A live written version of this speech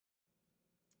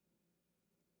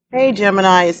Hey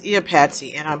Gemini, it's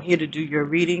Patsy, and I'm here to do your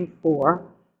reading for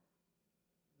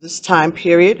this time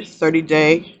period,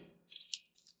 30-day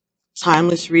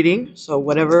timeless reading. So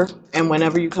whatever and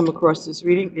whenever you come across this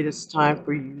reading, it is time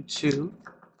for you to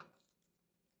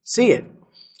see it.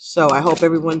 So I hope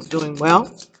everyone's doing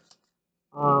well,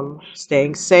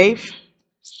 staying safe,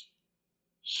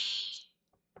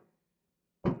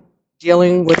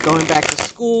 dealing with going back to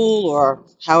school or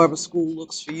however school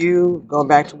looks for you, going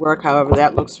back to work, however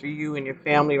that looks for you and your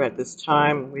family at this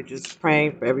time. We're just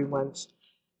praying for everyone's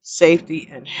safety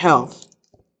and health.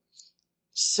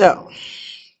 So, I'm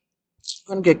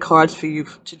going to get cards for you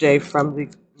today from the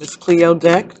Miss Cleo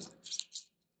deck.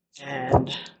 And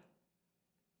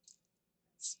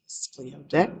Miss Cleo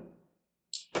deck.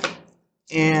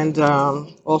 And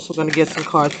also going to get some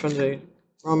cards from the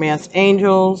Romance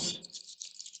Angels.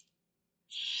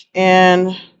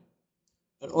 And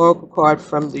an oracle card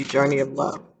from the Journey of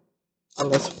Love.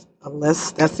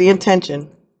 Unless that's the intention.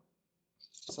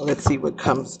 So let's see what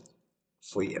comes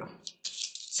for you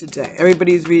today.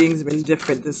 Everybody's readings have been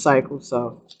different this cycle,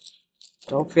 so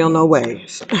don't feel no way.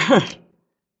 Just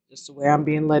the way I'm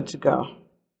being led to go.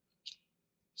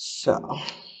 So,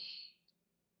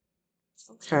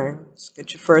 okay, let's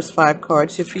get your first 5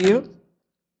 cards here for you.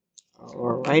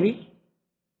 Alrighty.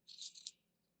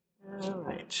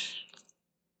 Alright.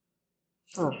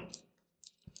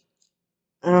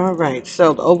 Alright,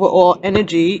 so the overall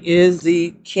energy is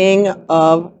the King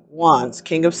of Wands,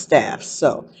 King of Staffs.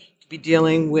 So, you could be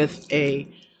dealing with a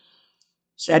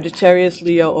Sagittarius,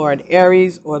 Leo, or an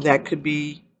Aries, or that could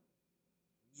be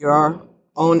your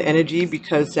own energy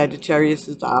because Sagittarius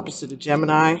is the opposite of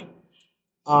Gemini.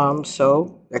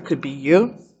 So, that could be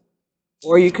you.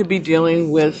 Or you could be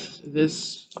dealing with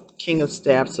this King of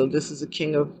Staffs. So, this is a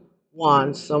King of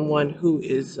Wands, someone who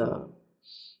is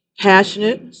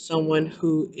passionate, someone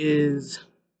who is,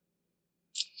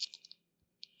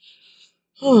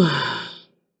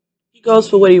 he goes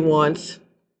for what he wants.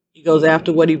 He goes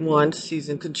after what he wants. He's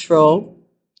in control,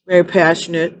 very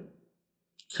passionate,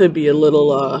 could be a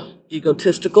little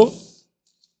egotistical,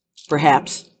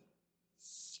 perhaps,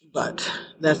 but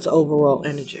that's the overall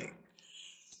energy.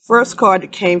 First card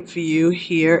that came for you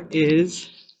here is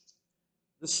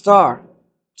the Star.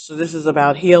 So this is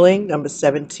about healing, number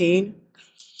 17.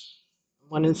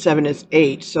 1 and 7 is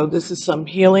 8. So this is some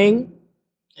healing,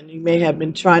 and you may have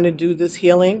been trying to do this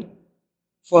healing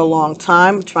for a long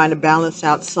time, trying to balance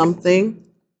out something,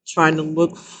 trying to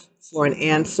look for an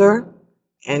answer,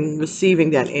 and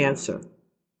receiving that answer.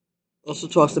 Also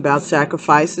talks about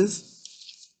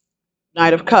sacrifices.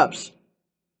 Knight of Cups.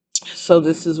 So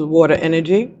this is water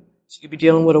energy. So you could be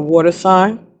dealing with a water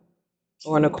sign,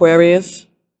 or an Aquarius,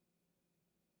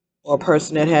 or a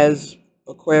person that has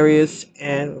Aquarius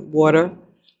and water,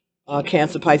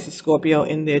 Cancer, Pisces, Scorpio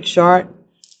in their chart.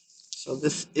 So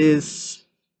this is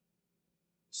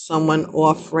someone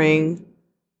offering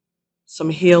some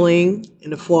healing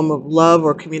in the form of love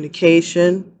or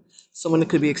communication. Someone that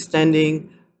could be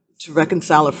extending to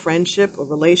reconcile a friendship or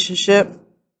relationship.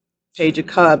 Page of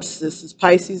Cups, this is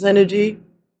Pisces energy.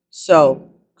 So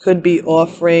could be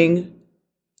offering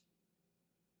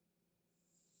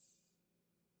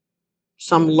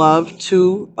some love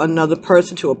to another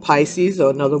person, to a Pisces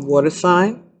or another water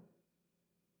sign.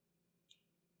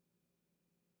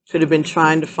 Could have been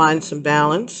trying to find some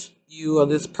balance, you or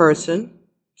this person,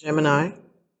 Gemini.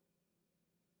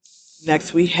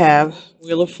 Next we have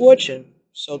Wheel of Fortune.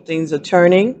 So things are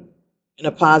turning in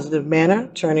a positive manner,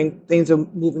 things are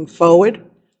moving forward.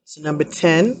 So number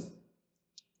 10.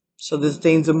 So these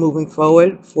things are moving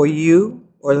forward for you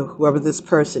or whoever this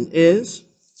person is.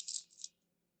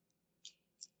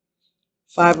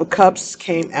 5 of Cups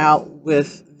came out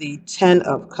with the 10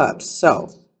 of Cups.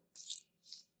 So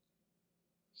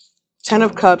 10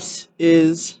 of Cups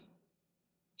is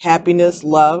happiness,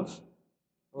 love,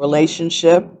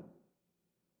 relationship.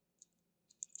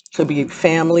 Could be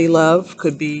family love,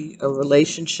 could be a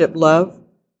relationship love.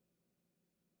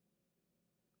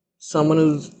 Someone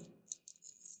who's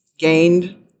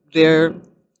gained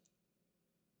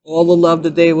all the love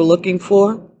that they were looking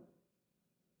for.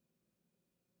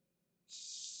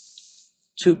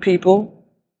 2 people,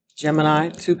 Gemini,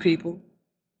 2 people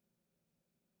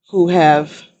who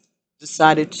have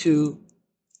decided to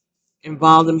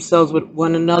involve themselves with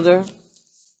one another,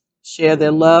 share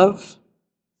their love.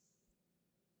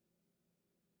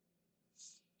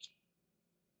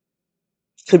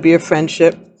 Could be a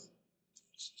friendship.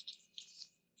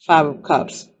 5 of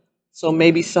Cups. So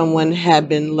maybe someone had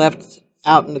been left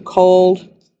out in the cold,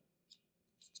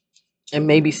 and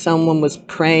maybe someone was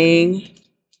praying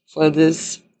for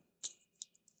this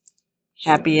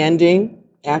happy ending.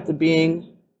 after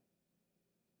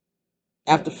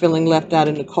feeling left out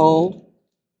in the cold.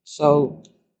 So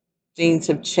things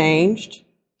have changed.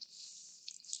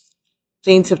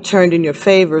 Things have turned in your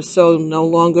favor, so no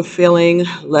longer feeling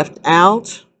left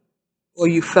out, or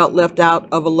you felt left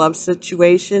out of a love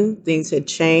situation. Things had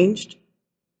changed.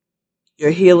 You're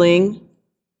healing.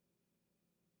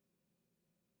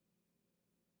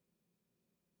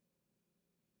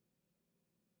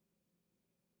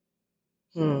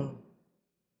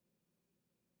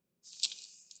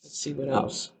 Let's see what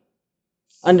else.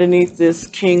 Underneath this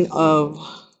King of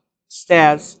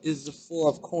Staffs is the Four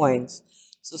of Coins.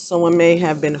 So someone may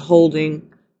have been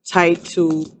holding tight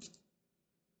to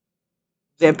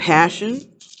their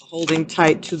passion, holding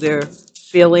tight to their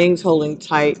feelings, holding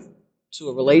tight to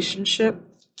a relationship,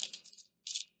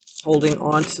 holding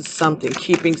on to something,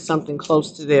 keeping something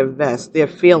close to their vest, their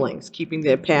feelings, keeping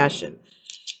their passion.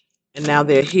 And now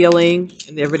they're healing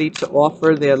and they're ready to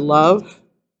offer their love.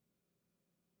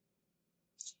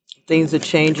 Things are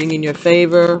changing in your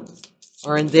favor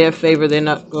or in their favor.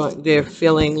 They're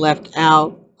feeling left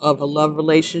out of a love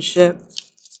relationship.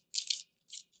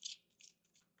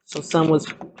 So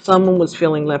someone was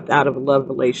feeling left out of a love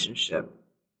relationship.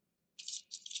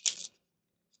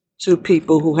 Two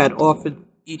people who had offered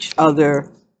each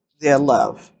other their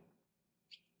love.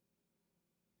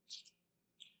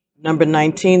 Number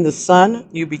 19, the sun,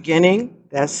 new beginning.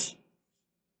 That's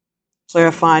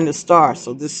clarifying the star.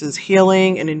 So this is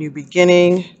healing and a new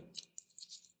beginning.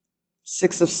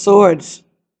 Six of Swords,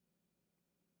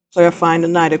 clarifying the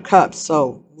Knight of Cups.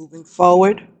 So moving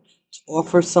forward, to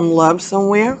offer some love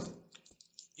somewhere.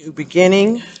 New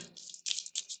beginning.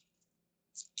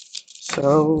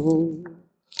 So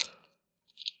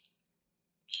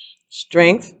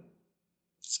strength.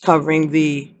 It's covering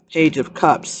the Page of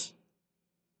Cups.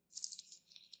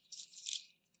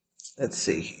 Let's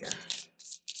see here.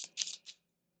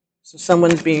 So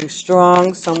someone's being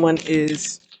strong. Someone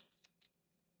is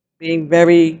being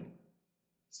very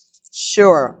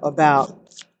sure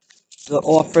about the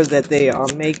offer that they are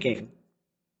making.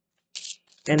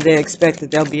 And they expect that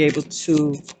they'll be able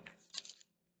to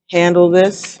handle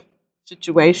this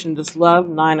situation, this love.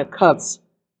 Nine of Cups.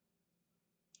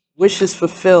 Wishes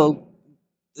fulfilled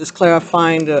is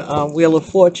clarifying the Wheel of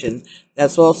Fortune.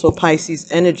 That's also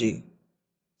Pisces energy.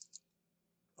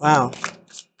 Wow.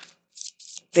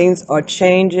 Things are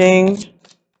changing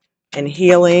and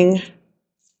healing.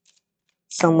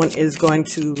 Someone is going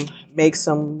to make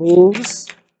some moves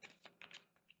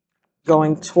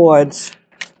going towards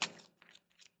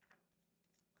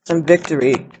some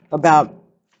victory about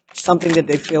something that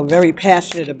they feel very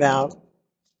passionate about.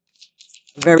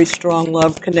 A very strong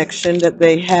love connection that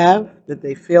they have, that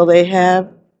they feel they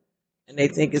have, and they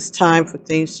think it's time for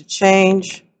things to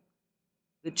change.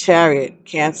 The Chariot,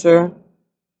 Cancer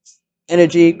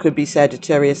energy, could be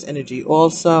Sagittarius energy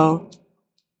also.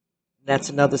 That's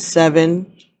another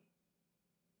 7.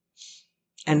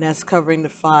 And that's covering the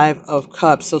Five of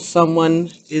Cups. So someone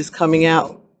is coming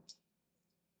out,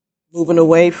 moving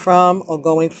away from or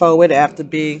going forward after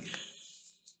being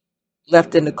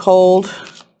left in the cold.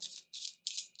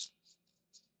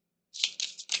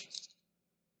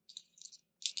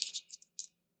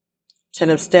 Ten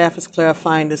of Staff is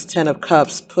clarifying this Ten of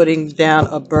Cups, putting down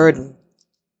a burden.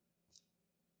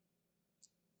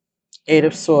 Eight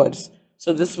of Swords.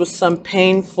 So this was some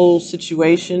painful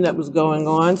situation that was going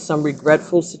on, some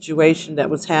regretful situation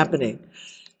that was happening,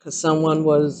 because someone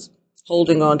was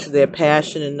holding on to their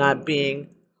passion and not being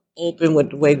open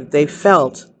with the way that they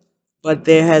felt. But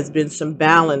there has been some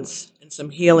balance and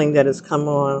some healing that has come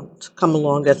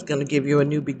along that's going to give you a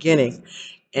new beginning.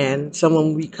 And someone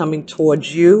will be coming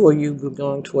towards you, or you will be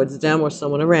going towards them, or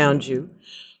someone around you.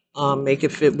 Make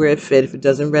it fit where it fit. If it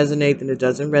doesn't resonate, then it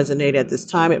doesn't resonate at this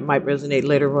time. It might resonate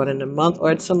later on in the month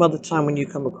or at some other time when you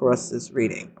come across this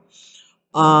reading.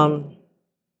 Yeah,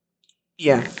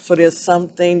 so there's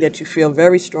something that you feel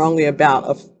very strongly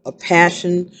about, a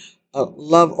passion, a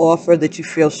love offer that you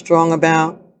feel strong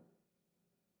about,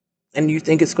 and you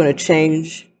think it's going to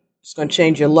change. It's going to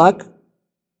change your luck,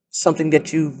 something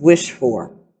that you've wished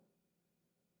for.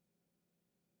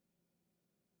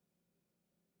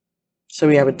 So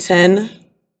we have a 10.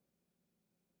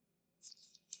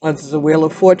 This is a Wheel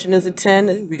of Fortune is a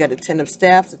 10. We got a 10 of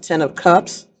Staffs, a 10 of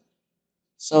Cups.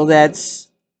 So that's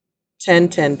 10,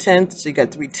 10, 10. So you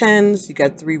got 3 10s, you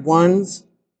got 3 1s,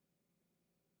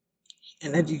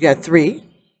 and then you got 3.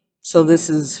 So this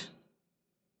is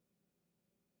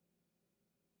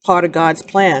part of God's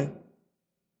plan.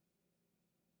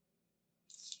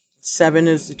 7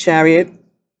 is the Chariot,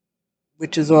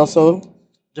 which is also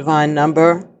divine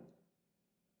number.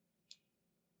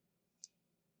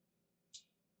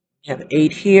 You have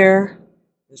 8 here.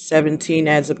 The 17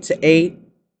 adds up to 8.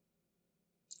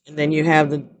 And then you have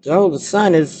the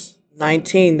sun is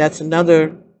 19. That's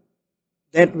another,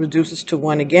 that reduces to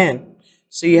 1 again.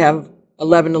 So you have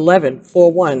 11, 11,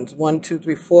 4 ones. 1, 2,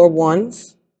 3, 4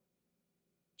 ones.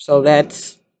 So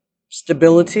that's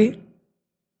stability.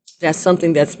 That's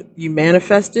something that's you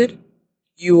manifested.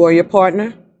 You or your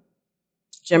partner,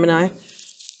 Gemini,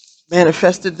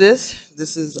 manifested this.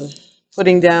 This is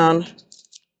putting down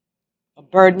a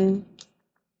burden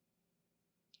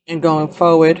and going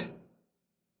forward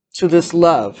to this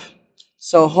love.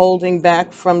 So holding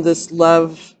back from this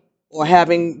love, or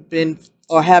having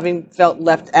felt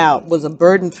left out, was a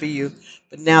burden for you,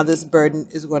 but now this burden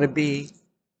is going to be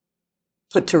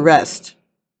put to rest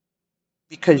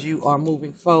because you are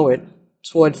moving forward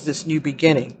towards this new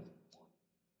beginning.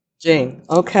 Jing,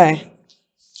 okay.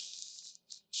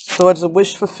 Towards a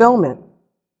wish fulfillment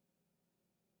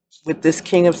with this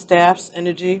King of Staffs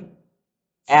energy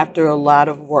after a lot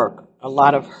of work, a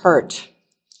lot of hurt.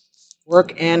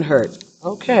 Work and hurt.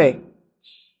 Okay.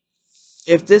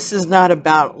 If this is not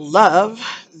about love,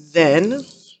 then it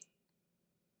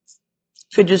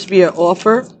could just be an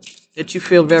offer that you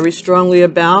feel very strongly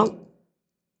about,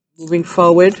 moving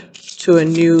forward to a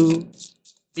new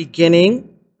beginning.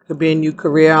 Could be a new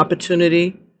career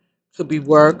opportunity, could be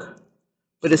work,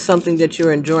 but it's something that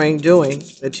you're enjoying doing,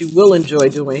 that you will enjoy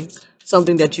doing,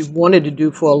 something that you've wanted to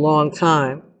do for a long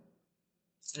time,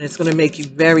 and it's going to make you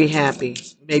very happy.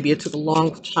 Maybe it took a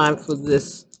long time for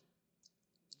this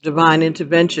divine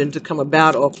intervention to come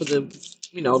about, or for the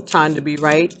time to be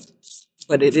right,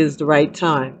 but it is the right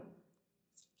time,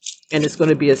 and it's going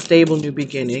to be a stable new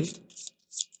beginning.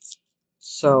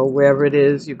 So wherever it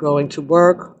is you're going to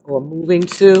work or moving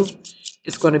to,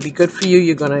 it's going to be good for you.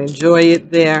 You're going to enjoy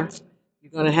it there.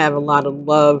 You're going to have a lot of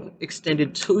love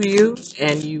extended to you,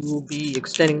 and you will be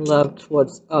extending love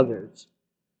towards others.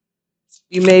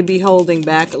 You may be holding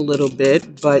back a little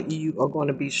bit, but you are going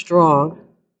to be strong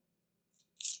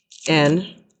and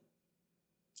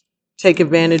take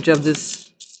advantage of this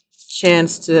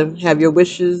chance to have your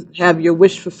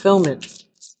wish fulfillment.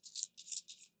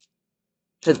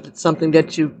 It's something that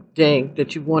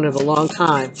that you wanted a long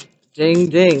time. Ding,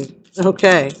 ding.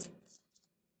 Okay.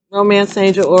 Romance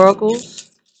Angel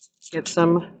Oracles. Get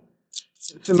some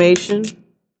information.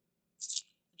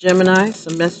 Gemini,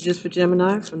 some messages for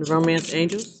Gemini from the Romance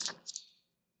Angels.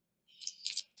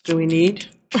 Do we need?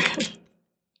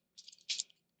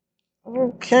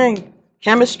 Okay.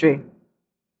 Chemistry.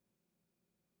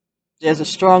 There's a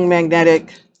strong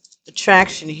magnetic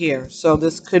attraction here. So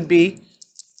this could be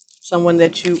someone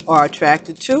that you are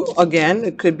attracted to. Again,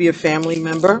 it could be a family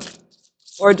member,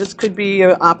 or this could be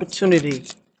an opportunity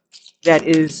that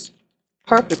is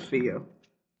perfect for you.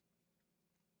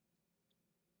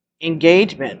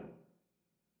 Engagement.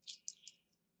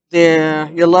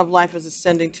 Your love life is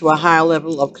ascending to a higher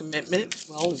level of commitment.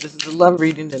 Well, if this is a love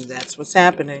reading, then that's what's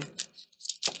happening.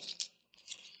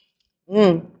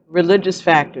 Religious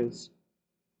factors.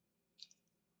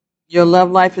 Your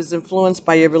love life is influenced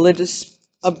by your religious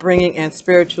upbringing and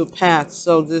spiritual path.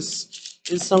 So this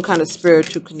is some kind of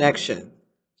spiritual connection.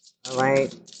 All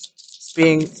right? It's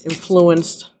being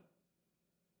influenced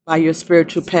by your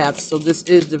spiritual path. So this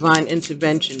is divine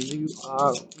intervention.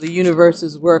 The universe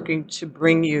is working to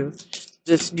bring you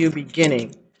this new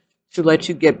beginning, to let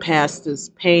you get past this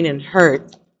pain and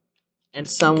hurt, and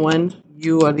someone,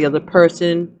 you or the other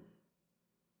person,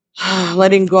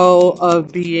 letting go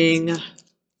of being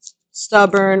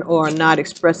stubborn or not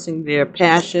expressing their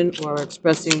passion or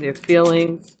expressing their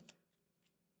feelings.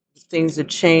 Things are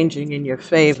changing in your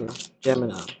favor,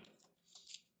 Gemini.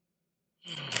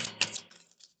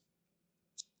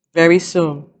 Very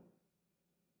soon.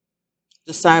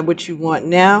 Decide what you want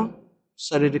now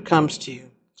so that it comes to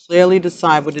you. Clearly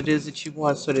decide what it is that you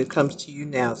want so that it comes to you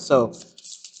now. So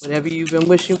whatever you've been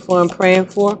wishing for and praying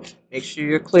for, make sure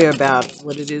you're clear about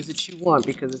what it is that you want,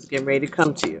 because it's getting ready to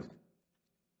come to you.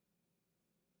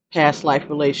 Past life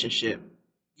relationship.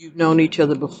 You've known each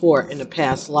other before in a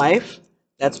past life.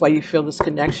 That's why you feel this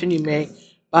connection. You may,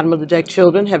 bottom of the deck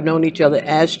children, have known each other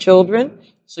as children.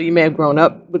 So you may have grown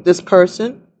up with this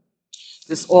person.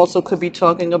 This also could be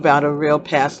talking about a real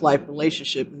past life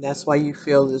relationship, and that's why you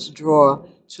feel this draw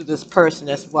to this person.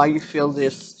 That's why you feel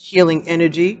this healing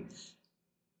energy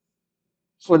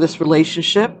for this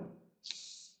relationship.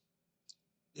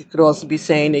 It could also be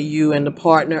saying that you and the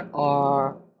partner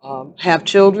are have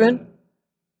children,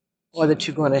 or that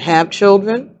you're going to have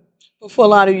children. But for a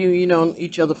lot of you, you know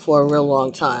each other for a real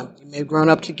long time. You may have grown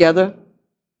up together.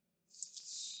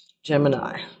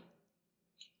 Gemini.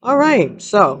 All right,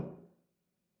 so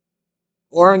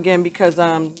Or again, because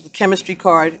the chemistry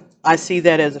card, I see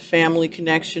that as a family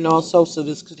connection also, so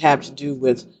this could have to do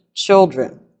with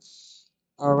children.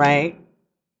 All right.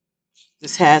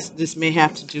 This may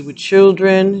have to do with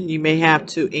children. You may have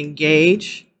to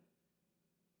engage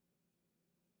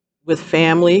with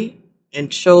family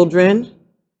and children.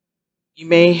 You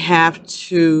may have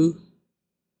to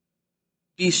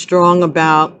be strong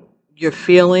about your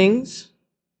feelings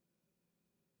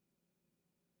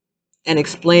and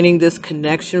explaining this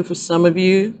connection for some of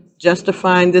you,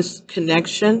 justifying this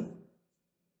connection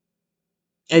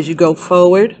as you go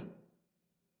forward.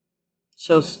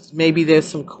 So maybe there's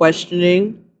some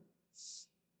questioning.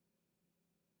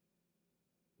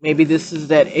 Maybe this is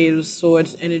that Eight of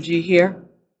Swords energy here.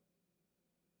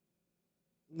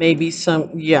 Maybe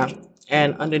some, yeah.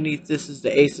 And underneath this is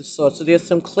the Ace of Swords. So there's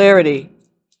some clarity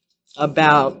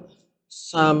about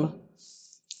some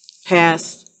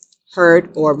past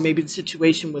hurt, or maybe the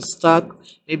situation was stuck.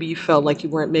 Maybe you felt like you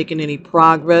weren't making any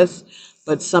progress,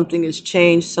 but something has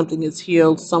changed, something is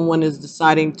healed. Someone is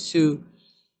deciding to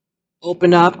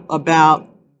open up about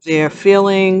their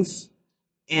feelings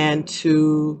and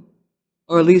to,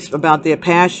 or at least about their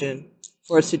passion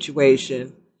for a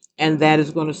situation. And that is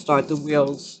going to start the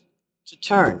wheels to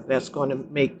turn. That's going to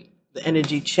make the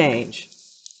energy change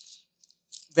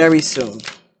very soon.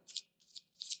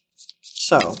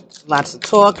 So, lots of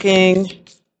talking,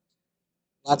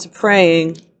 lots of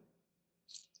praying.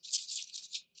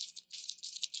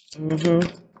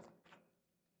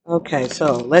 Okay,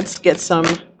 so let's get some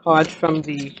cards from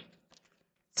the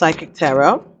Psychic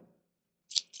Tarot.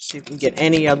 See if we can get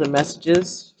any other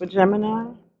messages for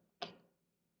Gemini.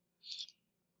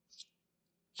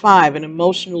 5, an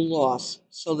emotional loss.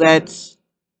 So that's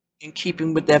in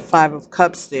keeping with that 5 of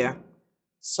Cups there.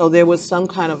 So there was some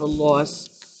kind of a loss.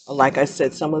 Like I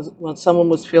said, when someone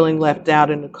was feeling left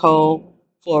out in the cold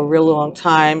for a real long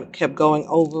time, kept going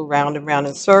over, round and round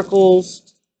in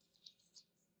circles.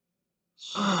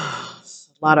 A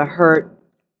lot of hurt,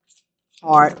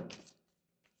 heart,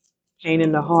 pain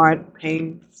in the heart,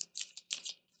 pain,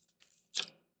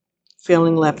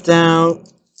 feeling left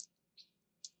out.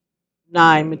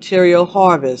 9, material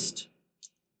harvest.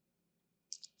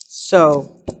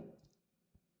 So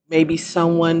maybe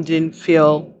someone didn't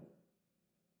feel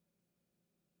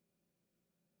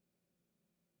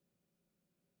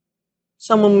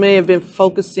someone may have been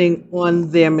focusing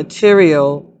on their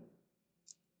material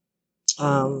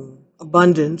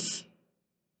abundance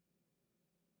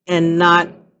and not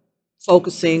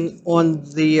focusing on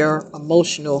their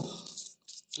emotional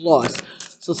loss.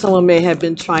 So someone may have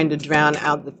been trying to drown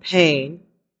out the pain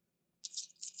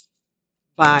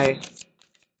by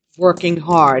working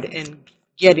hard and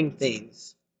getting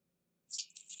things.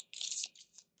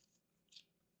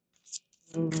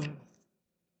 Okay.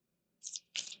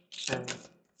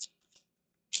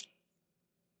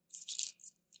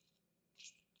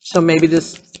 So maybe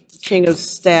this King of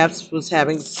Staffs was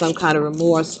having some kind of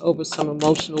remorse over some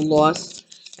emotional loss,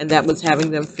 and that was having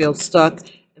them feel stuck,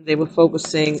 and they were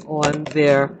focusing on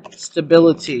their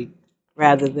stability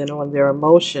rather than on their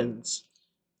emotions.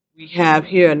 We have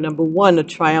here, number 1, a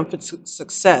triumphant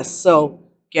success. So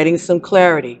getting some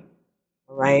clarity,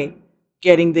 all right?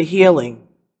 Getting the healing.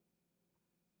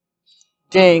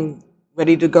 Ding,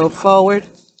 ready to go forward.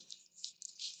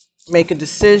 Make a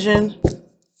decision.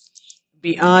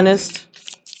 Be honest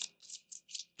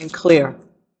and clear.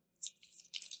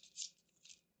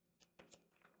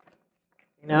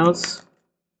 Anything else?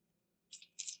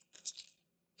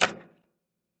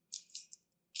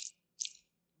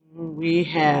 We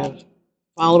have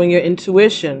following your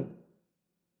intuition,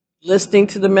 listening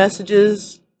to the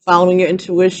messages, following your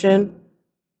intuition,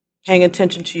 paying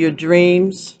attention to your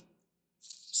dreams,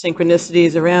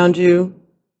 synchronicities around you.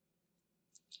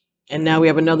 And now we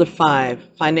have another 5,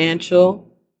 financial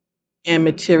and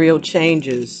material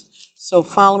changes. So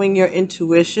following your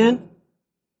intuition,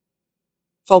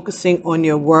 focusing on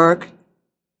your work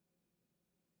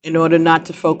in order not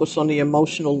to focus on the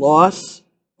emotional loss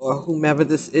or whomever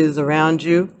this is around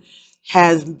you,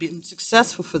 has been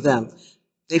successful for them.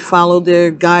 They followed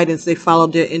their guidance, they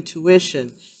followed their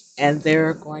intuition, and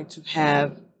they're going to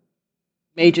have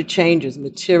major changes,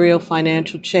 material,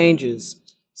 financial changes,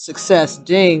 success,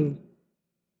 ding,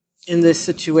 in this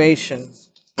situation.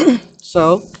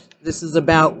 So this is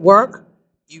about work.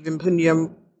 You've been putting your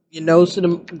nose to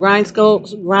the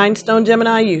grindstone,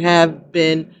 Gemini. You have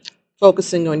been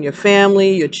focusing on your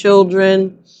family, your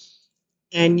children,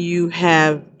 and you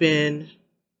have been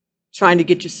trying to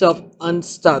get yourself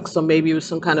unstuck. So maybe it was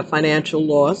some kind of financial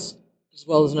loss as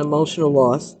well as an emotional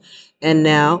loss. And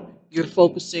now you're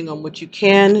focusing on what you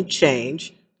can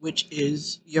change, which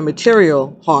is your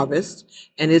material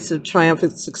harvest, and it's a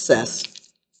triumphant success.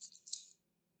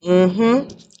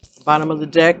 Bottom of the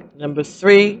deck, number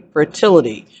 3,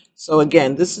 fertility. So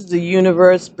again, this is the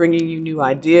universe bringing you new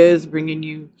ideas, bringing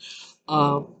you,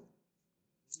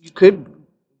 you could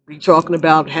be talking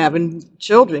about having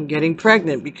children, getting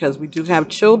pregnant, because we do have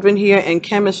children here, and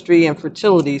chemistry and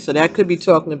fertility. So that could be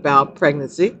talking about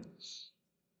pregnancy.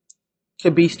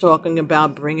 Could be talking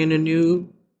about bringing a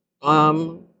new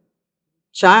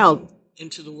child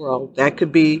into the world. That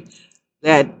could be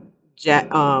that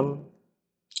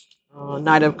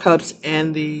Knight of Cups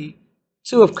and the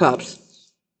Two of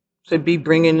Cups. Could be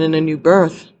bringing in a new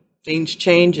birth, things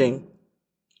changing,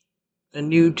 a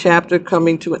new chapter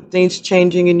coming to it, things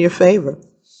changing in your favor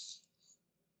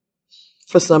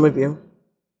for some of you.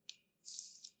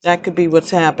 That could be what's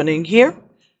happening here.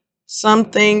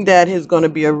 Something that is going to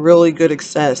be a really good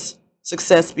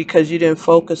success because you didn't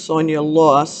focus on your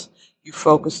loss, you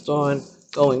focused on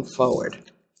going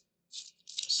forward.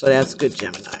 So that's good,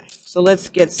 Gemini. So let's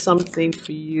get something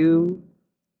for you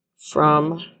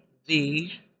from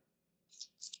the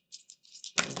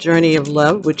Journey of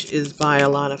Love, which is by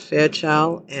Alana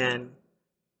Fairchild and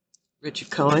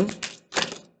Richard Cohen.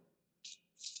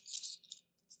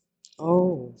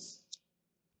 Oh.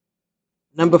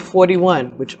 Number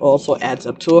 41, which also adds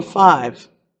up to a 5.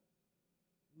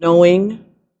 Knowing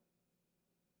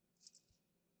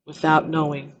without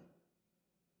knowing.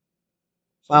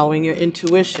 Following your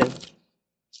intuition.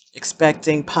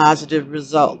 Expecting positive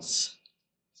results.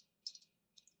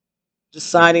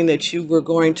 Deciding that you were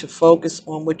going to focus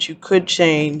on what you could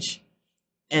change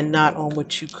and not on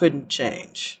what you couldn't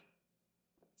change.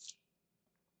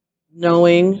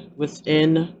 Knowing without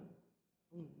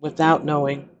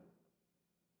knowing.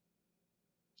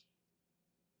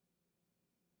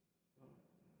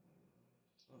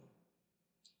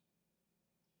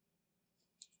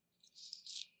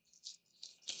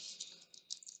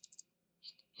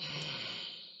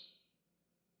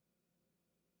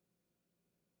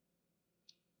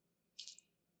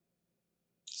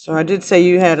 So I did say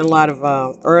you had a lot of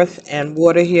earth and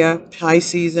water here.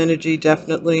 Pisces energy,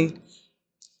 definitely.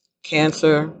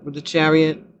 Cancer with the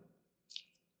Chariot.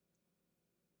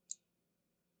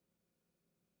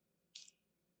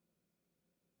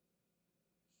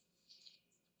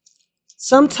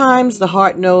 Sometimes the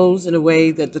heart knows in a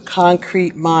way that the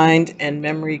concrete mind and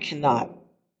memory cannot.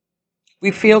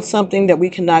 We feel something that we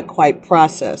cannot quite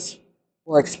process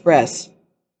or express.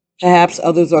 Perhaps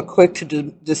others are quick to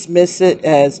dismiss it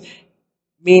as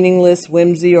meaningless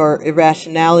whimsy or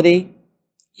irrationality.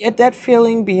 Yet that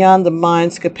feeling beyond the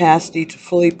mind's capacity to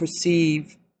fully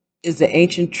perceive is the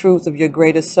ancient truth of your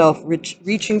greater self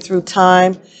reaching through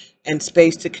time and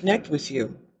space to connect with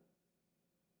you.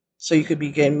 So you could be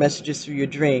getting messages through your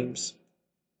dreams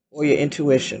or your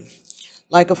intuition.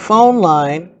 Like a phone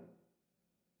line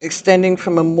extending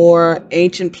from a more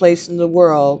ancient place in the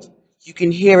world, you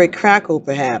can hear it crackle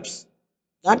perhaps.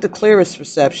 Not the clearest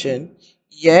reception,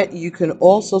 yet you can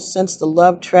also sense the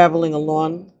love traveling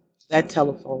along that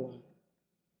telephone line.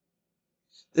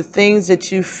 The things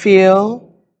that you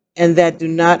feel and that do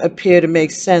not appear to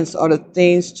make sense are the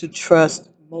things to trust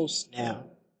most now.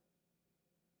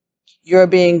 You're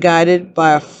being guided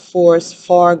by a force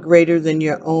far greater than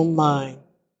your own mind.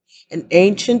 An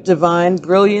ancient divine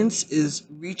brilliance is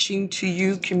reaching to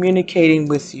you, communicating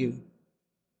with you.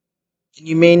 And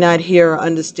you may not hear or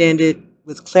understand it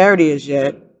with clarity as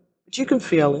yet, but you can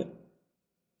feel it.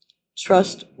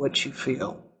 Trust what you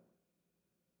feel.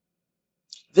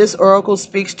 This oracle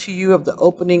speaks to you of the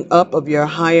opening up of your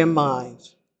higher mind,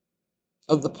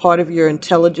 of the part of your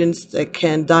intelligence that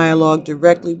can dialogue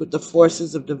directly with the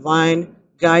forces of divine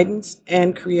guidance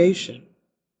and creation.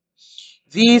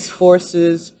 These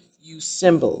forces use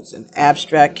symbols and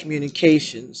abstract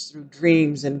communications through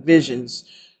dreams and visions,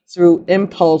 through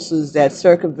impulses that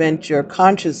circumvent your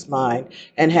conscious mind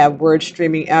and have words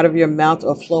streaming out of your mouth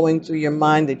or flowing through your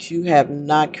mind that you have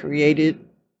not created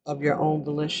of your own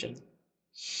volition.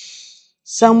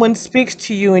 Someone speaks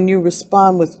to you and you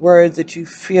respond with words that you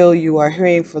feel you are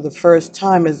hearing for the first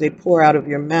time as they pour out of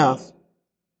your mouth.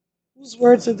 Whose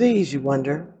words are these, you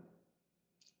wonder?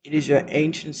 It is your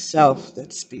ancient self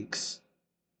that speaks.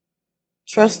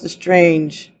 Trust the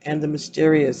strange and the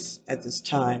mysterious at this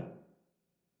time.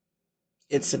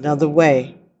 It's another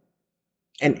way,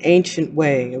 an ancient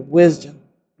way of wisdom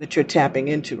that you're tapping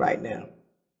into right now.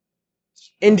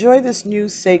 Enjoy this new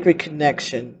sacred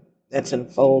connection that's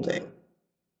unfolding.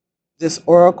 This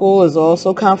oracle is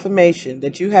also confirmation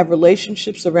that you have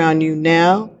relationships around you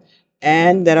now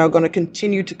and that are going to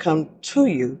continue to come to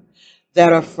you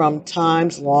that are from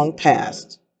times long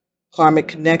past. karmic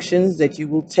connections that you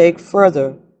will take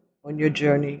further on your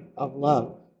journey of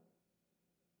love.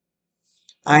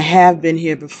 I have been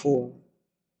here before.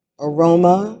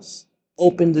 Aromas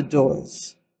open the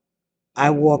doors. I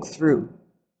walk through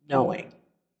knowing.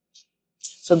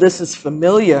 So this is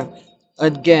familiar.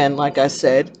 Again, like I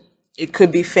said, it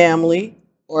could be family,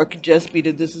 or it could just be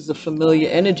that this is a familiar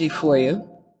energy for you.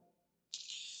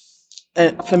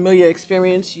 A familiar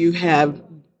experience. You have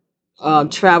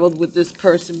traveled with this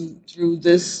person through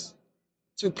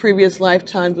previous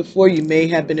lifetimes before. You may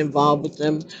have been involved with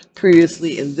them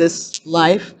previously in this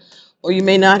life, or you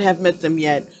may not have met them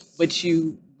yet, but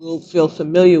you will feel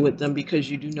familiar with them because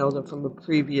you do know them from a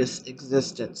previous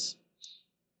existence.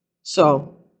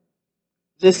 So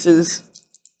this is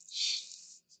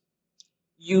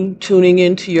you tuning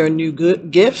into your new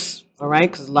good gifts, all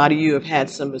right? Because a lot of you have had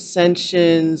some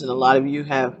ascensions, and a lot of you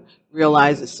have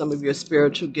realized that some of your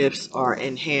spiritual gifts are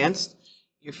enhanced.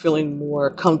 You're feeling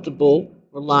more comfortable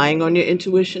relying on your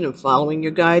intuition and following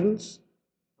your guidance,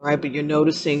 all right? But you're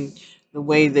noticing the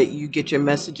way that you get your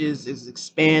messages is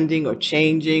expanding or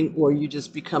changing, or you're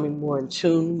just becoming more in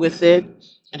tune with it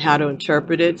and how to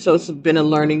interpret it. So it's been a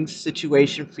learning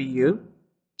situation for you,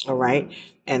 all right?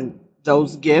 And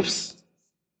those gifts,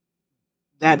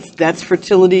 that's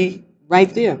fertility right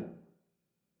there.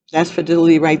 That's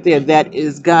fertility right there. That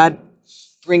is God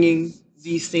bringing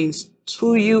these things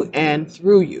to you and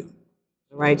through you,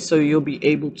 right? So you'll be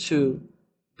able to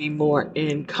be more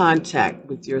in contact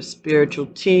with your spiritual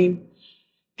team,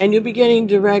 and you'll be getting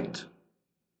direct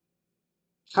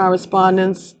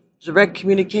correspondence, direct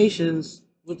communications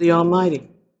with the Almighty.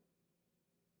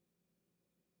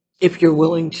 If you're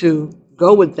willing to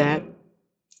go with that.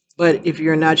 But if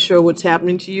you're not sure what's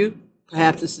happening to you,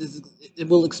 perhaps it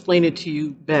will explain it to you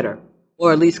better,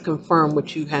 or at least confirm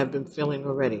what you have been feeling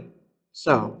already.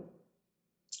 So,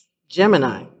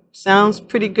 Gemini, sounds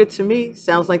pretty good to me.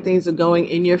 Sounds like things are going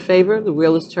in your favor. The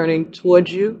wheel is turning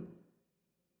towards you,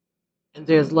 and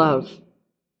there's love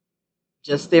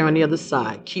just there on the other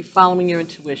side. Keep following your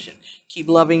intuition. Keep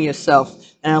loving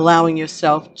yourself and allowing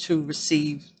yourself to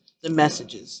receive the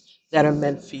messages that are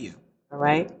meant for you. All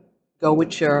right? Go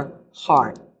with your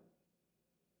heart.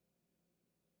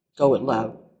 Go with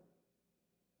love.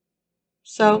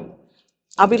 So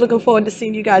I'll be looking forward to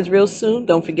seeing you guys real soon.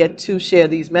 Don't forget to share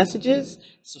these messages,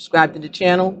 subscribe to the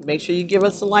channel, make sure you give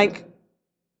us a like,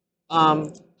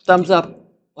 thumbs up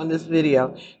on this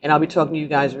video, and I'll be talking to you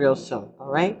guys real soon.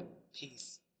 All right?